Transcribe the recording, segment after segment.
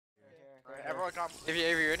Everyone come. If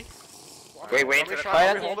you're ready. Wait.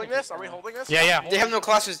 Are we holding this? Are we holding this? Yeah. They have no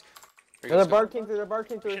clusters. The bird came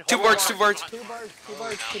through. Two birds. Two birds.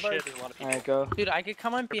 Alright, go. Dude, I could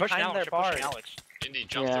come in behind their bar. Alex. Indy,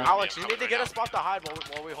 jump Yeah. through. Alex, you need to get a spot to hide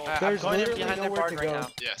while we hold. I'm There's going in literally behind their nowhere bar to right go. now.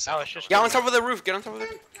 Yes. Alex, just Get on top of the roof. Get on top of the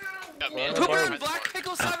roof. Two birds, Black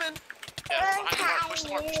Pickle 7. Yeah, behind the bar. Push the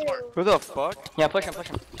bar. Push the bar. Who the fuck? Yeah, push him.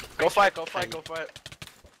 Go fight.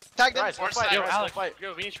 Tag them. Guys, Go fight. Yo, Guys, Alex. go fight.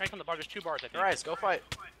 Yo, we need strength on the bar. There's 2 bars, I think. Guys, go fight.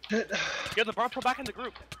 Yo, the bar, pull back in the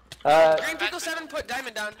group. Green Pickle 7 put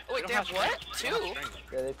Diamond down. Oh, wait, We they don't have have what? strength. 2?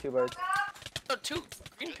 Yeah, they have 2 birds. No, 2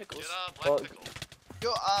 Green Pickles. Get Black Pickle.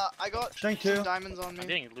 Yo, I got Strength 2 2. diamonds on I'm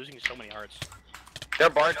me. losing so many hearts. Their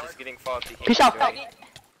barge is getting fucked. Peace out.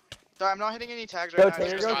 Sorry, I'm not hitting any tags Go right now.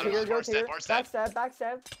 Tigger, go Tigger.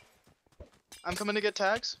 Backstab. I'm coming to get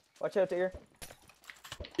tags. Watch out, Tigger.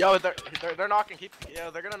 Yo, they're knocking.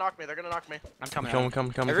 They're gonna knock me. I'm coming. Come.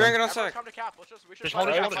 Everyone get on Everyone side. come to cap. We should Just fight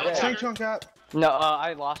hold on it. cap. Strength 2 on cap. No,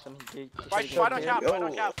 I lost him. Fight on cap.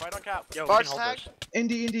 Fight on cap. Yo, we Barge can hold tag. this.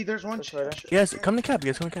 Indy, there's one. Come to cap.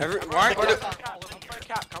 Come to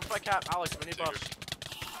cap. Come fight cap. Alex, we need buffs.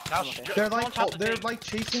 They're like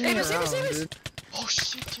chasing me around, dude. Oh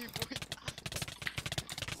shit, dude, boy.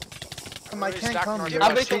 I can't come. I'm They're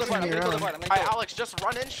gonna chasing me around. Alright, Alex, just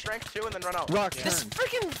run in strength 2 and then run out. Rock, This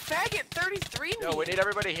freaking faggot 33. Yo, we need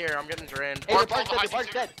everybody here. I'm getting drained. Hey, the bar's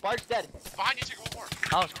dead. Bar's dead. Behind you, take one more.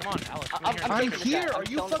 Alex, come on. Alex, come I'm- here. I'm taking here. that. Are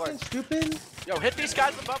I'm you killing the fucking bird. stupid? Yo, hit these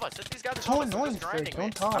guys above us. So annoying, Frig. Don't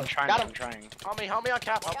I'm talk. trying. Got him. I'm trying. Help me on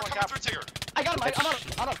cap. One Help more on coming cap. through, Tigger. I got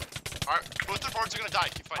him. I'm up. Alright, both their bards are gonna die.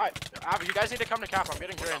 Keep fighting. Alright, you guys need to come to cap. I'm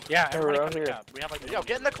getting drained. Yeah, everybody we're come to here. cap. We have like. Yo,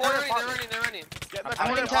 get in the corner. They're running. Get in the I'm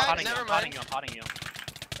corner. potting you. Never I'm mind. potting you.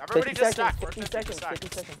 Everybody 50 just seconds. stack. 50 seconds. Stack.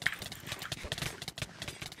 50 seconds.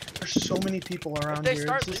 There's so many people If around they here.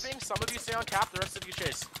 start It's just leaving, some of you stay on cap, the rest of you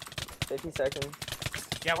chase. 50 seconds.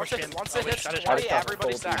 Yeah, we're Once staying. it hits 20,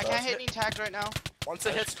 everybody stack. I can't hit any tags right now. Once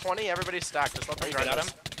it hits 20, everybody stack. Just let them you grind got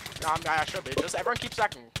us. No, I should be. Just everyone keep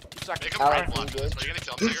stacking. Make them Alex, raid block. you Are you good? gonna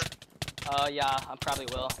kill him, Tigger? Yeah, I probably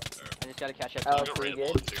will. I just gotta catch up. Alex, Go are raid you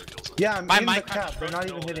block. good? Tigger kills him. Yeah, I'm My in the mic cap. They're not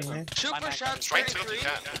even hitting me. Super shot Straight to him if 33. you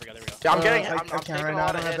can. There we go. Yeah, I'm getting. I I'm can't taking right a now,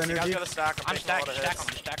 lot I of don't have hits. You guys energy. gotta stack. I'm taking a lot stacked. of Stack hits.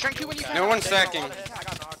 on. Stack Strength 2 when you can. No one's I'm taking a stacking. lot of hits. I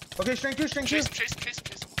got knocked. Okay, strength 2. Chase him.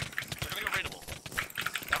 They're gonna go raidable.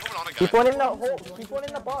 Everyone on a guy. Keep one in the hole. Keep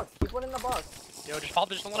one in the box. Yo, just don't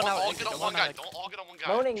let him All out. get on one guy. Don't all get on one guy.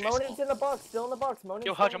 Moaning's in the box. Still in the box.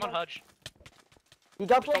 Yo, Hudge, I'm on Hudge. He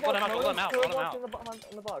got Just don't let him out, don't let him out, Moaning's don't let him still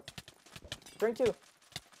in the box. Strength 2.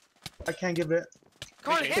 I can't give it.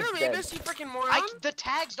 Come on, hit him, Dead. Avis, you freaking moron! The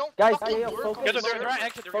tags don't Guys, fucking hey, work. focus. Yeah, they're at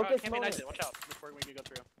exit. They're Focus camping moment. exit. Watch out before we go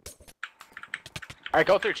through. Alright,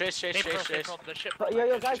 go through. Chase. Stay pearl, the ship pearl.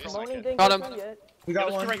 Yo, guys, Chase Moaning that didn't Got get him. through yet. We Yeah, got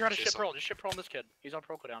let's one. right here on a ship pearl. Just ship pearl on this kid. He's on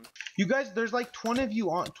pearl cooldown. You guys, there's like 20 of you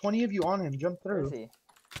on him. Jump Where is through. he?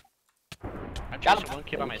 I'm Got chasing him. one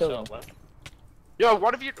kid by Yeah, you killed myself left. Yo,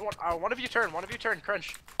 one of you turn.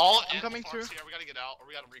 Cringed. All I'm coming through. Here. We gotta get out, or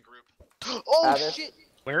we gotta regroup. Oh Avis. shit!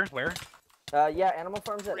 Where? Yeah,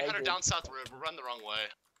 AnimalFarm's at 300 exit. down South Road. We're running the wrong way.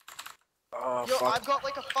 Oh, Yo, fuck. I've got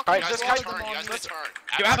like a fucking. Alright, You guys just need kite to them turn. You on guys need this. to turn.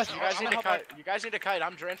 Yo, Abbas, Abbas, You guys need to kite. You guys need to kite.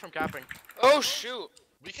 I'm drained from capping. Oh shoot!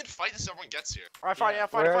 We can fight this. Everyone gets here. Alright, fine. Yeah,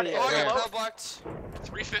 fine. Where Fine. are you? Oh, I Yeah. got pearl blocked.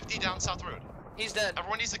 350 down South Road. He's dead.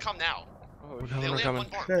 Everyone needs to come now. Oh, They only have one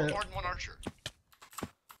bar. Shit. One bar and one archer.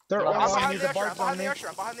 They're I'm all I'm on behind me. the The archer. I'm barb's on behind the me. archer.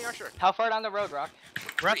 I'm behind the archer. How far down the road, Rock?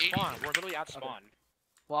 We're at 380. spawn. We're literally at spawn.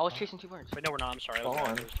 Well, I was chasing two birds. Wait, no, we're not. I'm sorry. I was Spawn.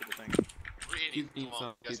 going to do the thing. 380. Come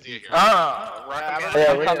on. You guys need to get here. Ah,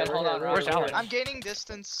 Yeah, I'm we're coming, here, hold we're on, here, where's we're here. Alex? I'm gaining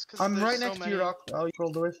distance. Cause I'm there's right so next to many. you, Rock. Oh, you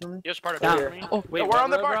rolled away from me. Yo, Sparta, Down back here. for me. Oh, Wait, we're on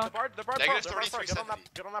the bar. bro? The bar. Negative Pro. 3370.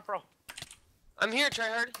 Get on that pro. I'm here,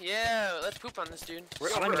 tryhard. Yeah, let's poop on this dude. We're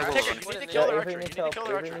Yo, on the Ticker, road. you need to Yeah, kill the Avery archer. You needs need to help, kill the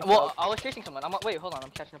Avery archer. needs Well, I was chasing someone. Wait, hold on.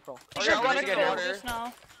 I'm catching a pro. Oh, yeah, we need to get here.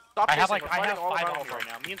 now. Stop I have chasing, like we're I fighting have all 5 around on me right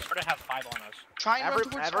now. Me and Sparta have 5 on us. Try and run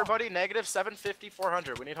towards Everybody negative 750,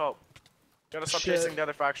 400. We need help. Gotta stop Shit. chasing the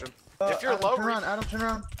other faction. If you're Adam, low, turn around. Adam, turn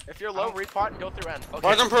around. if you're low, repot and go through end. Okay.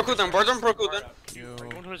 Bards on pro cooldown. Bards on pro cooldown. Are you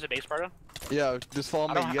going towards the base, Sparta? Yeah, just follow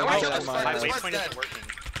I me. don't You have gotta Watch follow out, my. Sparta. My Sparta's waypoint dead. isn't working.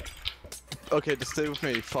 Okay, just stay with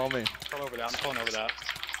me. Follow me. Pull over that. I'm pulling over that.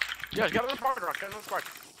 Yeah, get on the spark, Rock. Get on the spark.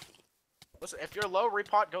 Listen, if you're low,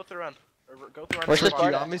 repot, go through end. Or go through end. Where's and the repot.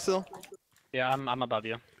 You on me still? Yeah, I'm above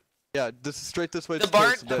you. Yeah, just straight this way. The to close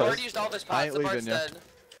bard, the base. bard used all of his I pots. ain't The bard's leaving ya. dead.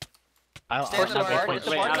 I'll Stay on the stop bar. waypoint. Is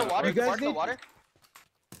the Wait, bar in the Adam. water? You Is the guys bar in the need- water?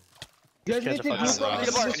 You guys These need to guys are keep fucking going. suck. This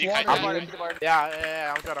is You water. kite- Hit the bar.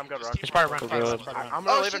 Yeah, I'm good, Rock. Sparta, run. I'm Oh,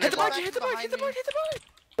 gonna leave shit, it hit in the block. bar, hit the bar.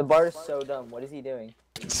 The bar is so dumb. What is he doing?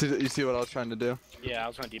 You see what I was trying to do? Yeah, I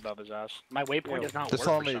was gonna debuff his ass. My waypoint does not Just work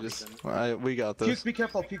follow for me. some Just reason. we got Puke, this. be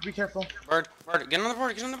careful. Puke, be careful. Bird, get on the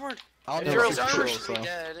board, get on the board. I don't If know you're if a he's zero, cool, Should be so.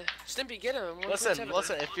 dead. Stimpy, get him.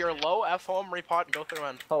 Listen, if you're low, F home, repot, and go through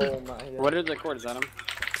end. Oh my god. What are the cords, Adam?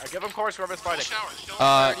 I give him course whoever's fighting.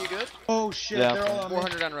 Are you good? Oh shit, Yeah. they're all on me.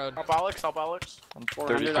 400 on road. Help Alex, help Alex. I'm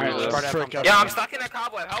 30 400 on seconds. road. Frick up. Yeah, I'm stuck in a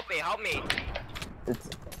cobweb. Help me, help me. It's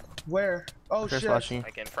Where? Oh Chris shit. watching.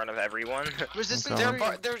 Like in front of everyone. Resistance Okay.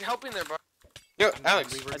 area. They're helping their bar. Yo,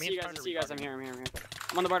 Alex. We were I see main you guys, trying I to see you guys. repot I'm him. here, I'm here, I'm here.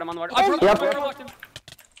 I'm on the board, I'm on the board. Oh, broke yeah, him, bro. I blocked him.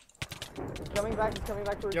 He's coming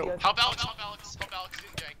back towards you guys. Help Alex, help Alex, help Alex, he's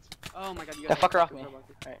getting ganked. Oh my god, you guys. Yeah, fuck her off me.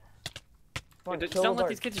 Alright. Come on, Just kill don't let Bart.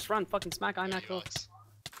 these kids just run. Fucking smack Thank iMac. you, Cool. Alex.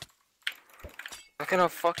 I'm gonna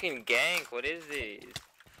fucking gank. What is this?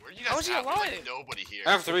 Where are you How guys is he at? There's alive? like nobody here.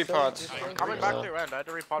 I have 3 pods. I'm coming back through end. I had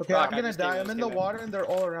to repot. Okay, Fuck, I'm I gonna just die. came I'm in in, the just water and they're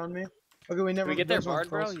all around me. Okay, we Can never. we get their there's one Bard,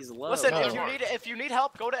 bro? close. He's low. Listen, No. if you need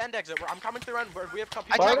help, go to end exit. I'm coming through end. We have I people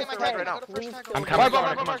tagged going him, I through end tagged right him. now. Go to first tag. I'm Go. coming, Bar, bar,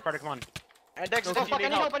 Sparta, bar, come on, Sparta, come on. End exit Oh if you fuck, I need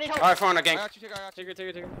need help, help. I need help. Alright, phone, I I gank. got you, I got you.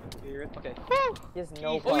 Take her. You're good. Okay. He has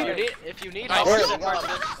no If fire. you need Nice. help, Yo,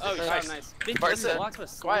 Oh, Nice. nice. Nice. Big Listen, blocks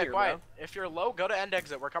was quiet, Slayer, quiet. bro. If you're low, go to end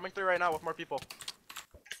exit. We're coming through right now with more people.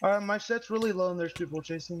 My set's really low and there's people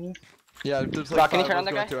chasing me. Yeah, there's Doc, like can you 5 turn of on that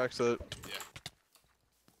us going guy? through exit.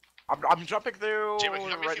 I'm jumping through Jay, wait, can you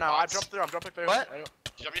help me right a few now. I pots? jumped through. I'm jumping through. What? I don't-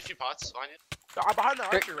 Do you have a few pots behind you? I'm behind the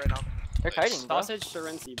archer right now. They're kiting, bro. Sausage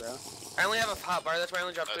Serency, bro. I only have a pot bar, that's why I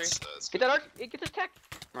only dropped 3. That's Get that arch. Get this tech.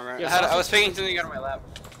 Alright. Yeah, I was faking until you got on my lap.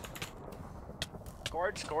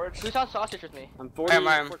 Gorge. Who's on sausage with me? I'm 40, I'm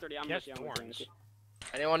 430. I'm Yes, with you. thorns.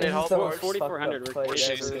 Anyone This need is help? the Gorge? most 4400, fucked we're up We're fight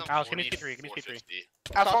chasing ever. them Alex, give me 40, speed 3, give me speed 450.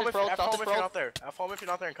 F home Sausage roll, if sausage you're roll. not there. F home if you're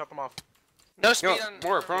not there and cut them off. No speed Yo, on.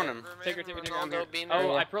 more, prone him. Take her. I'm Ronaldo, here. Beaner. Oh,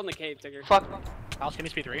 Yeah. I pearled in the cave. Take her. Fuck. Alex, give me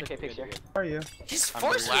speed 3. Okay, pigs here. How are you? He's I'm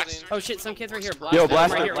force relaxed. shooting. Oh shit, some kids right here. Blast Yo, them.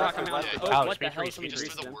 blast right them, here. blast Rock them, him blast out. them. Oh, Alex, what the speed hell? three, Somebody He just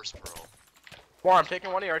greased did the them. worst pearl. Well, I'm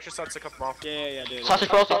taking one of your archer sets to cut them off. Yeah, dude. Sausage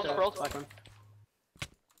roll, sausage roll. Black one.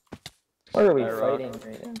 What are we Alright,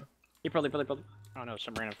 fighting right now? He probably. Oh no,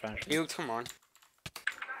 some random fashion. You, come on.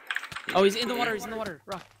 Oh, he's in the water.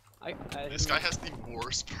 Rock. This guy has the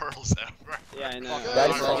worst pearls ever. Yeah, I know.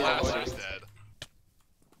 That's Our all master's dead.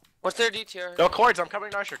 What's their DTR? Yo, cords, I'm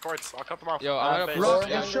coming to archer. Cords, I'll cut them off. Yo, I'm I'm Rock,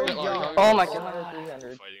 just show me. Oh my god. 300.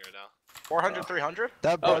 Fighting right now. 400, 300.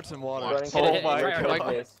 That Bart's in water. Running Oh hit, my hit, hit,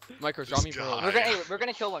 God. hit. Micro, This guy. We're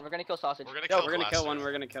gonna kill one. We're gonna kill sausage. We're gonna Yo, kill We're gonna kill one. Blaster.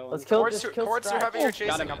 We're gonna kill one. Let's kill, Cords, just kill cords, they're Scrap. heavy. You're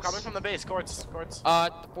chasing. him. I'm coming from the base. Cords, cords.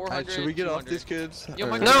 400. Alright, should we get off these kids? Yo,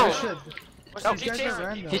 Or- my No! Shit. No, These guys are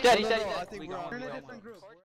random. He's dead. He's No, dead. no, I think we're on. We're in a different group.